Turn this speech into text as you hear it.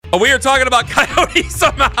We are talking about Coyotes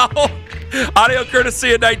somehow. Audio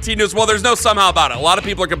courtesy of 19 News. Well, there's no somehow about it. A lot of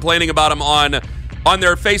people are complaining about them on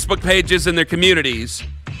their Facebook pages and their communities.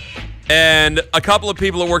 And a couple of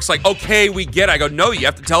people at work's like, okay, we get it. I go, no, you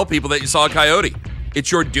have to tell people that you saw a coyote.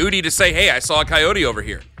 It's your duty to say, hey, I saw a coyote over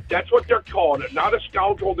here. That's what they're calling it. Not a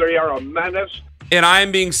scoundrel. They are a menace. And I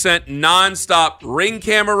am being sent nonstop ring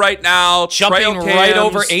camera right now. Jumping right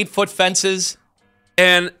over 8-foot fences.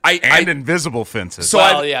 And invisible fences.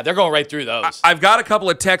 So yeah, they're going right through those. I've got a couple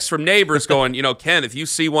of texts from neighbors going, Ken, if you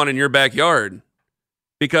see one in your backyard,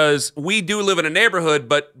 because we do live in a neighborhood,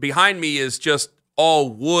 but behind me is just all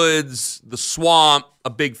woods, the swamp, a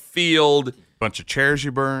big field. Bunch of chairs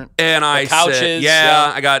you burnt. And I couches, said,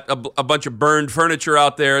 yeah, I got a bunch of burned furniture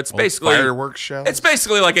out there. It's basically fireworks show. It's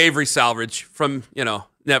basically like Avery Salvage from,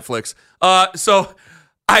 Netflix. So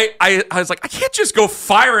I was like, I can't just go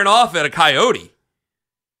firing off at a coyote.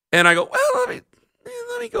 And I go, well, let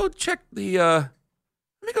me go check let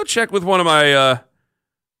me go check with one of my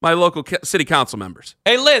my local city council members.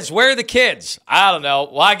 Hey, Liz, where are the kids? I don't know.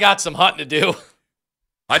 Well, I got some hunting to do.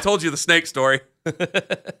 I told you the snake story.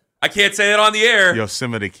 I can't say it on the air.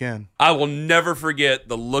 Yosemite Ken. I will never forget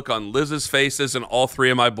the look on Liz's faces and all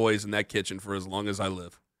three of my boys in that kitchen for as long as I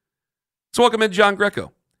live. So welcome in John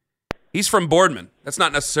Greco. He's from Boardman. That's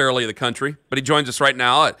not necessarily the country, but he joins us right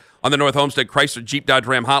now on the North Homestead Chrysler Jeep Dodge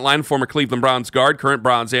Ram hotline, former Cleveland Browns guard, current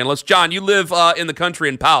Browns analyst. John, you live in the country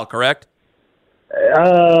in Powell, correct?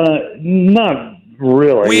 Not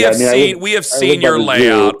really. We have seen your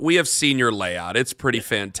layout. We have seen your layout. It's pretty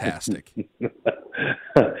fantastic.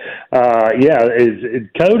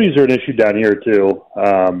 Coyotes are an issue down here too.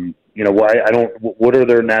 What are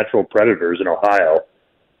their natural predators in Ohio?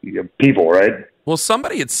 People, right? Well,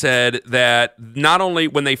 somebody had said that not only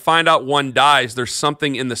when they find out one dies, there's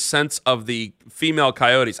something in the sense of the female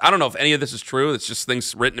coyotes. I don't know if any of this is true. It's just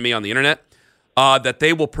things written to me on the internet, that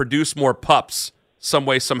they will produce more pups some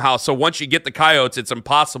way, somehow. So once you get the coyotes, it's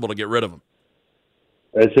impossible to get rid of them.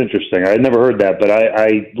 That's interesting. I never heard that, but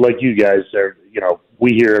I like you guys,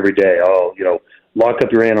 we hear every day, lock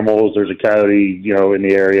up your animals. There's a coyote, in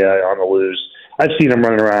the area on the loose. I've seen them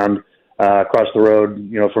running around across the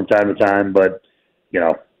road, from time to time, but,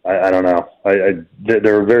 I don't know.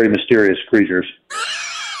 They're very mysterious creatures.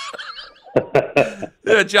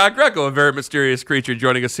 Yeah, John Greco, a very mysterious creature,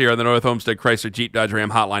 joining us here on the North Homestead Chrysler Jeep Dodge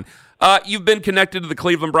Ram hotline. You've been connected to the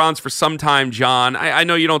Cleveland Browns for some time, John. I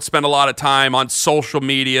know you don't spend a lot of time on social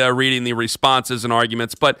media reading the responses and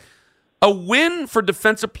arguments, but a win for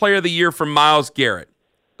Defensive Player of the Year for Myles Garrett.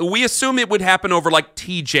 We assume it would happen over like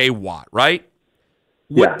T.J. Watt, right?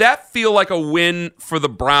 Would that feel like a win for the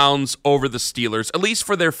Browns over the Steelers, at least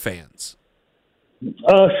for their fans?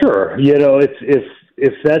 Sure.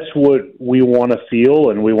 If that's what we want to feel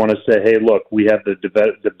and we want to say, hey, look, we have the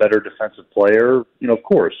better defensive player, of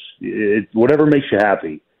course, whatever makes you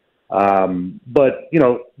happy. But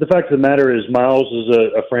the fact of the matter is Myles is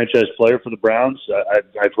a franchise player for the Browns.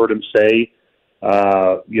 I've heard him say,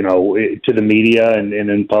 to the media and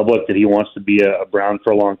in public that he wants to be a Brown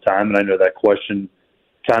for a long time. And I know that question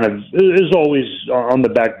kind of is always on the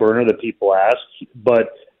back burner that people ask.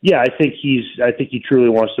 But yeah, I think he truly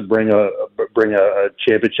wants to bring a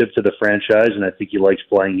championship to the franchise, and I think he likes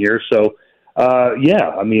playing here. So,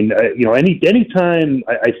 anytime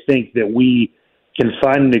I think that we can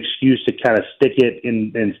find an excuse to kind of stick it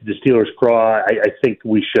in the Steelers' craw, I think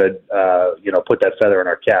we should, put that feather in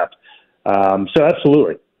our cap. So,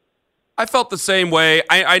 absolutely. I felt the same way.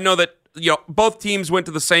 I know that both teams went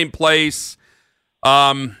to the same place.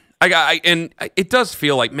 And it does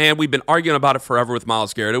feel like, man, we've been arguing about it forever with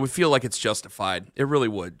Myles Garrett. It would feel like it's justified. It really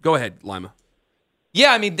would. Go ahead, Lima.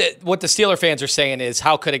 Yeah, I mean, what the Steeler fans are saying is,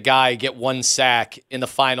 how could a guy get one sack in the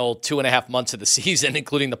final 2.5 months of the season,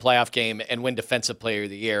 including the playoff game, and win Defensive Player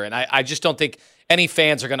of the Year? And I just don't think any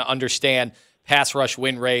fans are going to understand pass rush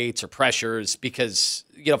win rates or pressures because,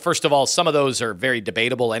 first of all, some of those are very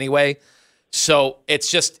debatable anyway. So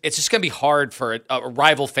it's just going to be hard for a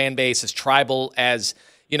rival fan base, as tribal as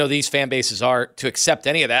these fan bases are, to accept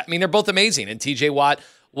any of that. I mean, they're both amazing, and T.J. Watt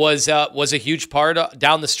was a huge part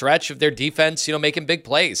down the stretch of their defense, making big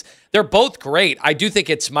plays. They're both great. I do think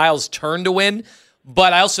it's Myles' turn to win,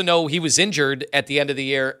 but I also know he was injured at the end of the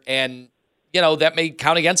year, and that may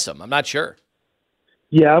count against him. I'm not sure.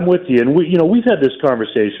 Yeah, I'm with you, and we've had this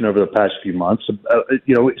conversation over the past few months,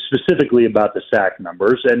 specifically about the sack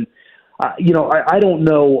numbers, and. I don't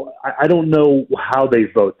know. I don't know how they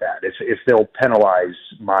vote that. If they'll penalize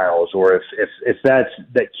Myles, or if that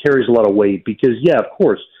carries a lot of weight. Because of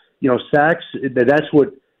course, sacks. That's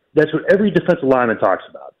what every defensive lineman talks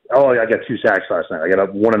about. Oh, I got 2 sacks last night. I got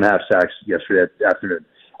 1.5 sacks yesterday afternoon.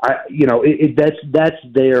 that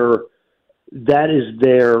is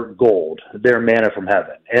their gold, their manna from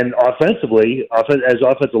heaven. And offensively, as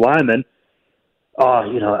offensive linemen,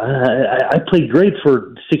 I played great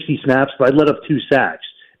for 60 snaps, but I let up 2 sacks.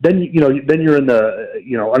 Then you're in the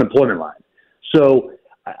unemployment line. So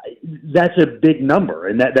that's a big number,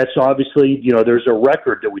 and that's obviously there's a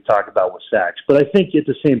record that we talk about with sacks. But I think at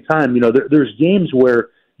the same time, there's games where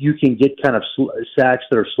you can get kind of sacks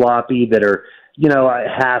that are sloppy, that are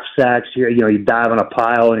half sacks. You dive on a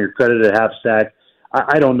pile and you're credited a half sack.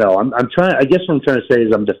 I don't know. I guess what I'm trying to say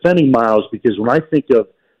is I'm defending Myles because when I think of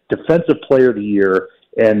Defensive Player of the Year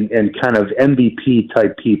and kind of MVP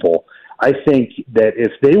type people, I think that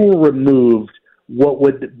if they were removed, what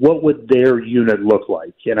would their unit look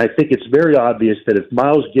like? And I think it's very obvious that if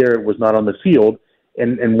Myles Garrett was not on the field,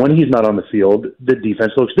 and when he's not on the field, the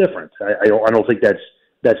defense looks different. I don't think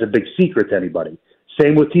that's a big secret to anybody.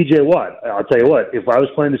 Same with T.J. Watt. I'll tell you what, if I was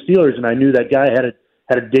playing the Steelers and I knew that guy had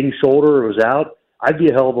a ding shoulder or was out, I'd be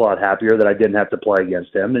a hell of a lot happier that I didn't have to play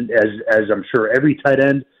against him. And as I'm sure every tight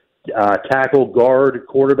end, tackle, guard,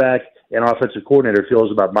 quarterback, and offensive coordinator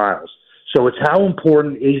feels about Myles. So it's how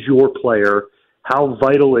important is your player? How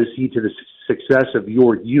vital is he to the success of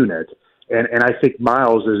your unit? And I think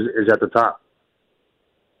Myles is at the top.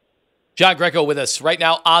 John Greco with us right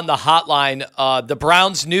now on the hotline. The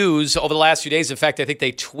Browns news over the last few days, in fact, I think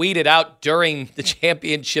they tweeted out during the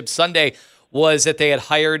championship Sunday, was that they had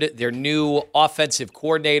hired their new offensive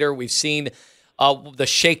coordinator. We've seen the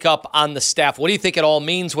shakeup on the staff. What do you think it all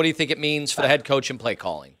means? What do you think it means for the head coach and play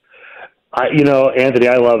calling? Anthony,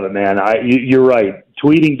 I love it, man. You're right.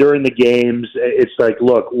 Tweeting during the games, it's like,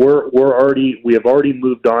 look, we have already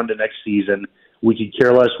moved on to next season. We could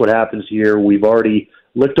care less what happens here. We've already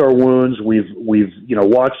licked our wounds. We've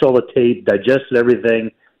watched all the tape, digested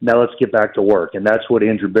everything. Now let's get back to work. And that's what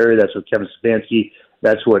Andrew Berry, that's what Kevin Stefanski,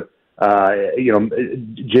 that's what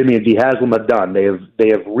Jimmy and Dee Haslam have done. They have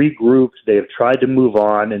regrouped. They have tried to move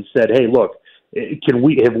on and said, hey, look, can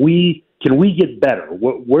we get better?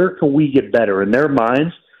 Where can we get better? In their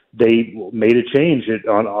minds, they made a change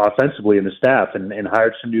on offensively in the staff and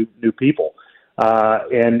hired some new people.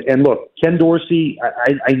 And look, Ken Dorsey,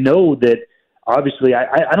 I know that obviously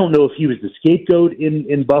I don't know if he was the scapegoat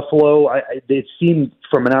in Buffalo. It seemed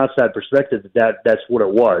from an outside perspective that's what it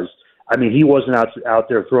was. I mean, he wasn't out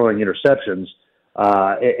there throwing interceptions.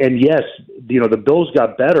 And yes, the Bills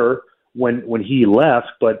got better when he left,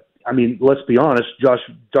 but I mean, let's be honest,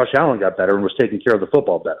 Josh Allen got better and was taking care of the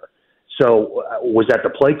football better. So was that the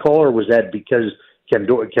play call, or was that because Ken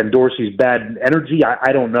Dorsey's bad energy?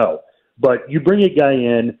 I don't know. But you bring a guy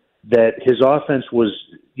in that his offense was,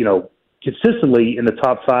 consistently in the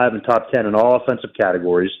top 5 and top 10 in all offensive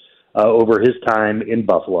categories over his time in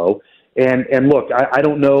Buffalo. And look, I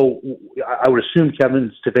don't know. I would assume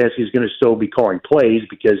Kevin Stefanski is going to still be calling plays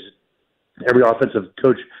because every offensive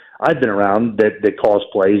coach I've been around that calls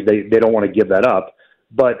plays, they don't want to give that up.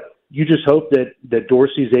 But you just hope that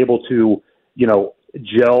Dorsey's able to,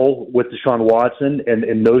 gel with Deshaun Watson,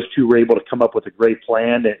 and those two were able to come up with a great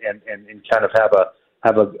plan and kind of have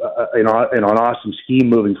an awesome scheme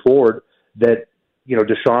moving forward. That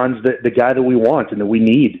Deshaun's the guy that we want and that we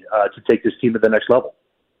need to take this team to the next level.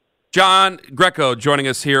 John Greco joining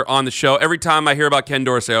us here on the show. Every time I hear about Ken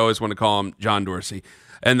Dorsey, I always want to call him John Dorsey.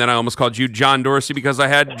 And then I almost called you John Dorsey because I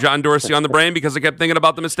had John Dorsey on the brain because I kept thinking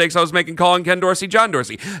about the mistakes I was making calling Ken Dorsey John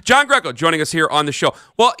Dorsey. John Greco joining us here on the show.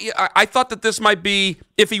 Well, I thought that this might be,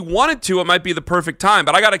 if he wanted to, it might be the perfect time.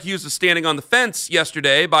 But I got accused of standing on the fence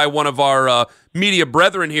yesterday by one of our media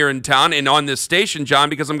brethren here in town and on this station, John,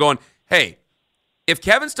 because I'm going, hey, if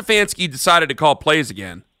Kevin Stefanski decided to call plays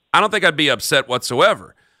again, I don't think I'd be upset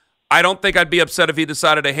whatsoever. I don't think I'd be upset if he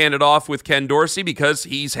decided to hand it off with Ken Dorsey because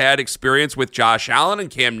he's had experience with Josh Allen and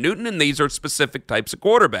Cam Newton, and these are specific types of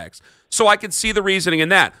quarterbacks. So I could see the reasoning in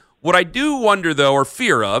that. What I do wonder, though, or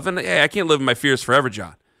fear of, and hey, I can't live in my fears forever,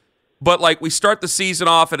 John, but like we start the season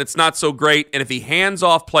off and it's not so great, and if he hands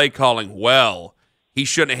off play calling, well, he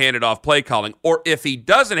shouldn't have handed off play calling. Or if he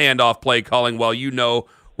doesn't hand off play calling, well,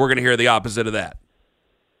 we're going to hear the opposite of that.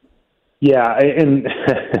 Yeah, and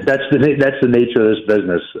that's the nature of this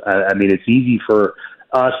business. I mean, it's easy for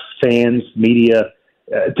us fans, media,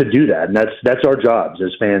 to do that, and that's our jobs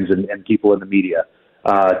as fans and people in the media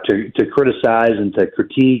to criticize and to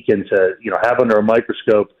critique and to have under a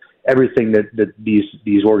microscope everything that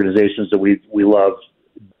these organizations that we love,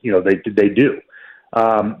 they do.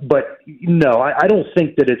 But no, I don't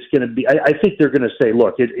think that it's going to be. I think they're going to say,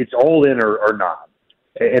 look, it's all in or not.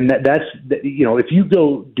 And that's if you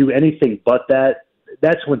go do anything but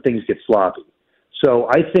that's when things get sloppy. So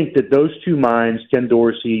I think that those two minds, Ken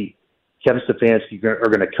Dorsey, Kevin Stefanski are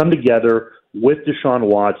going to come together with Deshaun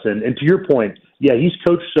Watson. And to your point, yeah, he's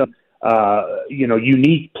coached some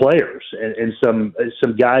unique players and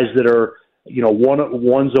some guys that are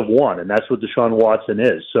ones of one, and that's what Deshaun Watson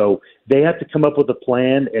is. So they have to come up with a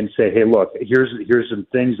plan and say, hey, look, here's some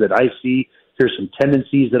things that I see. Here's some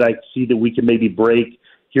tendencies that I see that we can maybe break.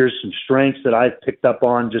 Here's some strengths that I've picked up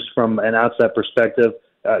on just from an outside perspective,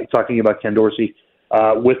 talking about Ken Dorsey,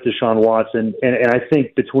 with Deshaun Watson. And I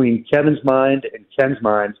think between Kevin's mind and Ken's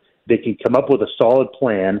mind, they can come up with a solid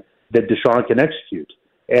plan that Deshaun can execute.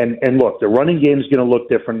 And look, the running game is going to look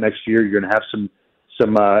different next year. You're going to have some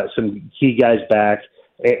key guys back.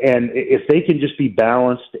 And if they can just be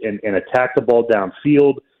balanced and attack the ball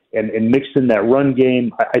downfield and mix in that run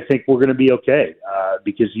game, I think we're going to be okay.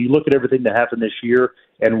 Because you look at everything that happened this year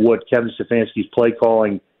and what Kevin Stefanski's play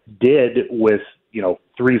calling did with,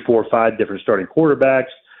 3, 4, 5 different starting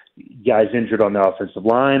quarterbacks, guys injured on the offensive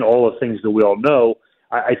line, all the things that we all know,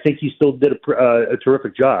 I think he still did a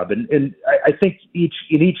terrific job. And I think in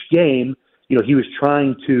each game, he was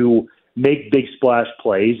trying to make big splash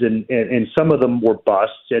plays, and some of them were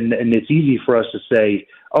busts. And it's easy for us to say,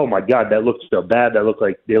 oh, my God, that looked so bad. They look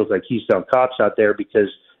like Keystone Cops out there because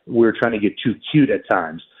we were trying to get too cute at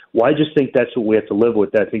times. Well, I just think that's what we have to live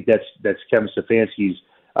with. I think that's Kevin Stefanski's.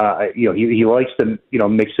 He likes to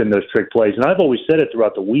mix in those trick plays, and I've always said it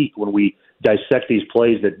throughout the week when we dissect these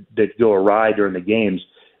plays that go awry during the games.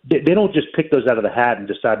 They don't just pick those out of the hat and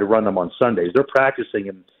decide to run them on Sundays. They're practicing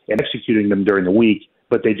and executing them during the week,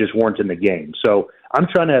 but they just weren't in the game. So I'm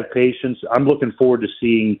trying to have patience. I'm looking forward to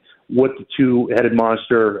seeing what the two-headed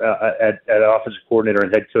monster at offensive coordinator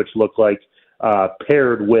and head coach look like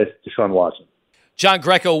paired with Deshaun Watson. John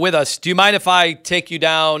Greco with us. Do you mind if I take you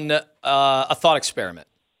down a thought experiment?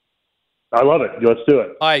 I love it. Let's do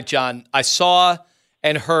it. All right, John. I saw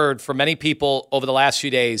and heard from many people over the last few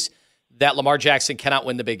days that Lamar Jackson cannot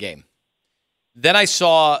win the big game. Then I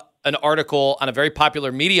saw an article on a very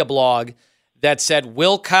popular media blog that said,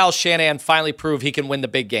 will Kyle Shanahan finally prove he can win the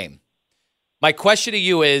big game? My question to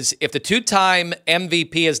you is, if the two-time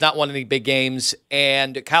MVP has not won any big games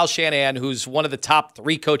and Kyle Shanahan, who's one of the top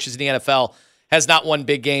 3 coaches in the NFL, has not won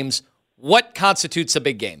big games, what constitutes a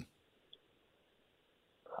big game?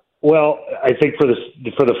 Well, I think for the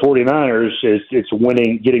 49ers, it's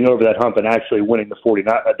winning, getting over that hump and actually winning the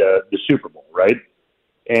Super Bowl, right?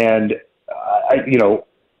 And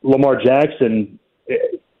Lamar Jackson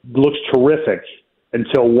looks terrific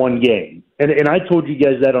until one game, and I told you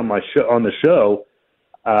guys that on the show.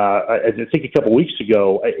 I think a couple weeks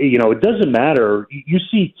ago. It doesn't matter. You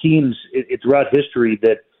see teams throughout history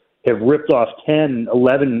that have ripped off 10,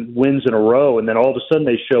 11 wins in a row, and then all of a sudden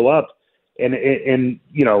they show up. And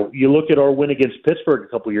you look at our win against Pittsburgh a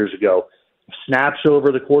couple years ago, snaps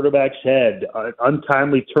over the quarterback's head,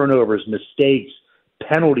 untimely turnovers, mistakes,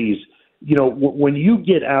 penalties. When you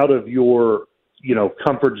get out of your, not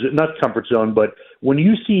comfort zone, but when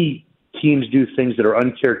you see teams do things that are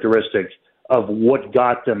uncharacteristic of what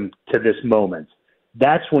got them to this moment,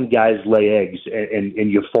 that's when guys lay eggs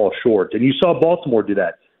and you fall short. And you saw Baltimore do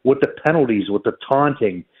that with the penalties, with the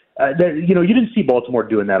taunting. You didn't see Baltimore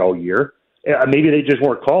doing that all year. Maybe they just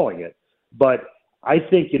weren't calling it. But I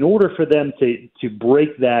think in order for them to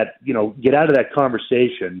break that, get out of that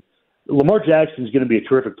conversation, Lamar Jackson is going to be a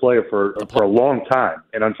terrific player for a long time,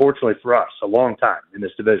 and unfortunately for us, a long time in this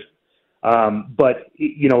division. But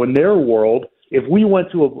in their world, if we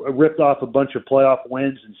went to ripped off a bunch of playoff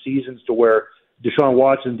wins and seasons to where Deshaun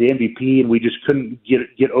Watson's the MVP and we just couldn't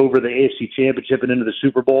get over the AFC Championship and into the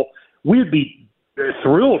Super Bowl, we'd be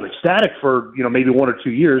thrilled, ecstatic for maybe 1 or 2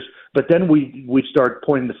 years. But then we'd start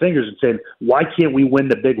pointing the fingers and saying, why can't we win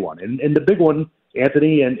the big one? And the big one,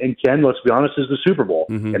 Anthony and Ken, let's be honest, is the Super Bowl.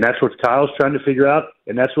 Mm-hmm. And that's what Kyle's trying to figure out,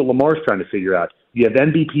 and that's what Lamar's trying to figure out. You have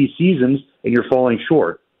MVP seasons, and you're falling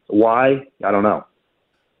short. Why? I don't know.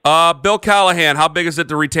 Bill Callahan, how big is it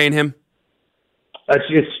to retain him?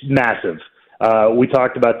 It's massive. We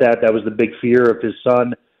talked about that. That was the big fear if his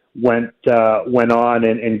son went on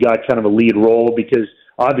and got kind of a lead role, because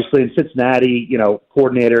obviously in Cincinnati,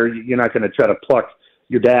 coordinator, you're not going to try to pluck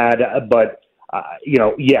your dad, but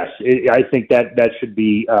yes, I think that should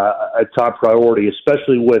be a top priority,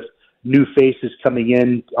 especially with new faces coming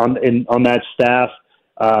in on that staff.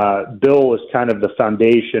 Bill is kind of the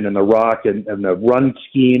foundation and the rock and the run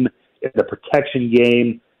scheme, the protection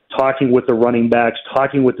game, talking with the running backs,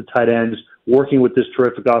 talking with the tight ends, working with this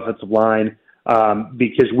terrific offensive line,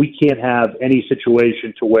 because we can't have any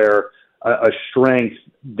situation to where a strength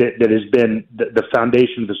that has been the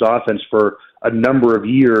foundation of this offense for a number of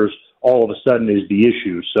years all of a sudden is the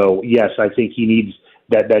issue. So, yes, I think he needs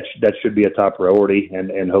that should be a top priority,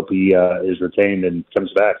 and hope he is retained and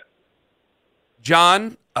comes back.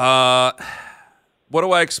 John, what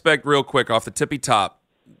do I expect real quick off the tippy top?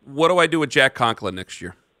 What do I do with Jack Conklin next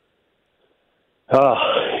year?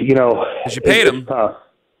 Because you paid him.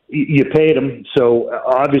 You paid him. So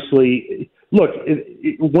obviously, look,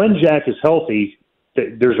 when Jack is healthy,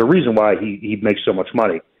 there's a reason why he makes so much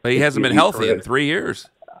money. But he hasn't been healthy in 3 years.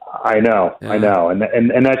 I know, Yeah. I know, and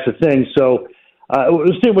that's the thing. So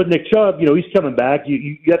the same with Nick Chubb. He's coming back.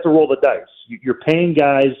 You have to roll the dice. You're paying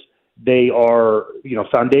guys. They are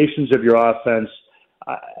foundations of your offense.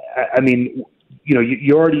 I mean,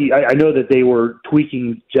 you already. I know that they were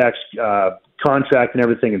tweaking Jack's contract and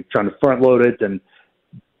everything, and trying to front load it and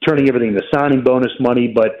turning everything into signing bonus money.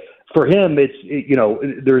 But for him,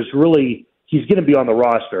 there's really he's going to be on the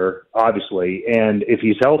roster, obviously, and if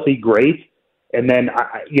he's healthy, great. And then,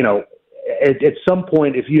 at some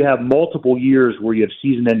point, if you have multiple years where you have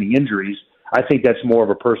season-ending injuries, I think that's more of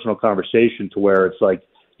a personal conversation to where it's like,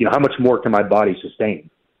 how much more can my body sustain?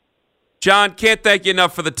 John, can't thank you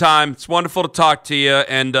enough for the time. It's wonderful to talk to you,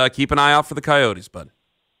 and keep an eye out for the Coyotes, bud.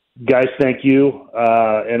 Guys, thank you,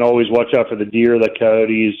 and always watch out for the deer, the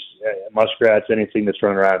coyotes, muskrats, anything that's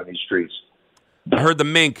running around in these streets. I heard the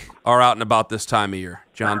mink are out and about this time of year.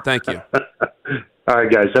 John, thank you. All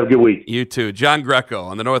right, guys. Have a good week. You too. John Greco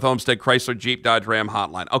on the North Homestead Chrysler Jeep Dodge Ram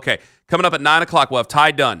hotline. Okay, coming up at 9 o'clock, we'll have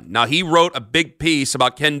Ty Dunn. Now, he wrote a big piece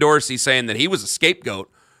about Ken Dorsey saying that he was a scapegoat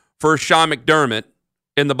for Sean McDermott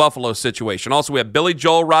in the Buffalo situation. Also, we have Billy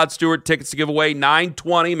Joel, Rod Stewart tickets to give away,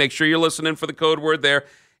 9:20. Make sure you're listening for the code word there.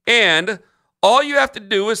 And all you have to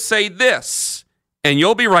do is say this, and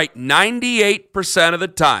you'll be right 98% of the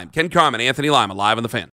time. Ken Carman, Anthony Lima, live on The Fan.